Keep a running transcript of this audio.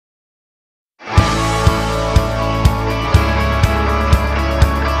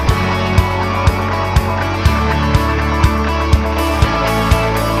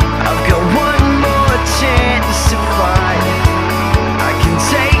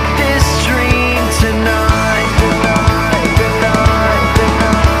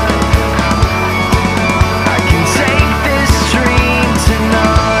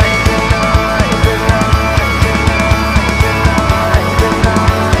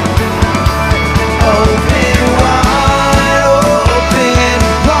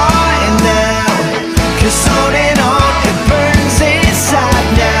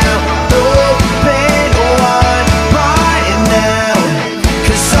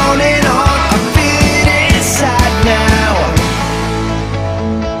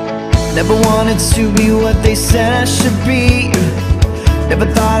Never wanted to be what they said I should be. Never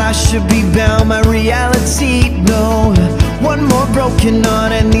thought I should be bound by reality, no. One more broken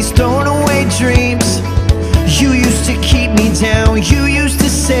heart and these thrown away dreams. You used to keep me down, you used to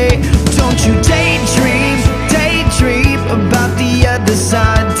say, don't you daydream, daydream about the other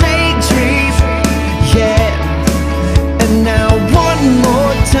side, daydream, yeah. And now one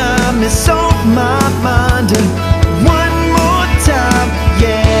more time it's on my mind. One more time,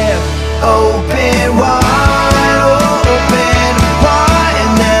 yeah. Open wide, open wide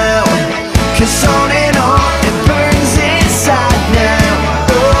now. 'Cause on and on it burns inside now.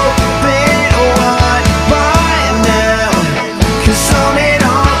 Open wide now. 'Cause on and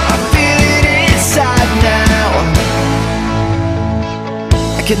on I feel it inside now.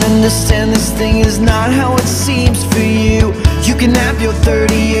 I can understand this thing is not how it seems for you. You can have your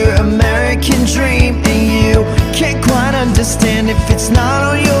 30-year American dream, and you can't quite understand if it's not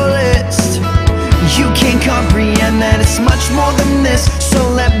on your list. You can't comprehend that it's much more than this. So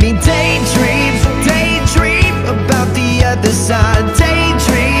let me daydream, daydream about the other side,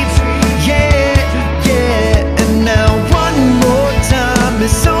 daydream, yeah, yeah. And now one more time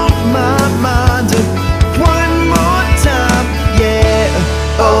it's on my mind. One more time, yeah.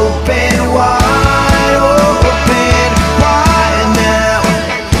 Open wide, open wide now.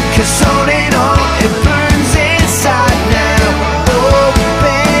 'Cause on and on it burns inside now.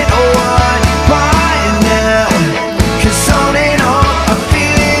 Open wide now. 'Cause on and on I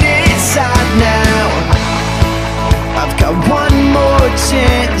feel it inside now. I've got one more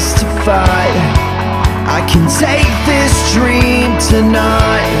chance to fight. I can take this dream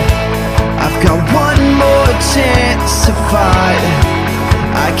tonight. I've got one more chance to fight.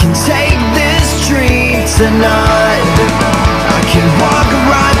 I can take this dream tonight. I can walk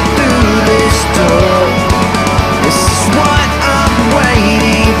right through this door. This is what I'm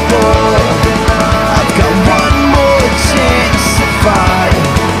waiting for. I've got one more chance to fight.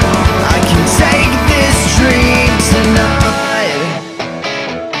 I can take this dream tonight.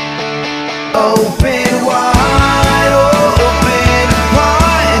 Open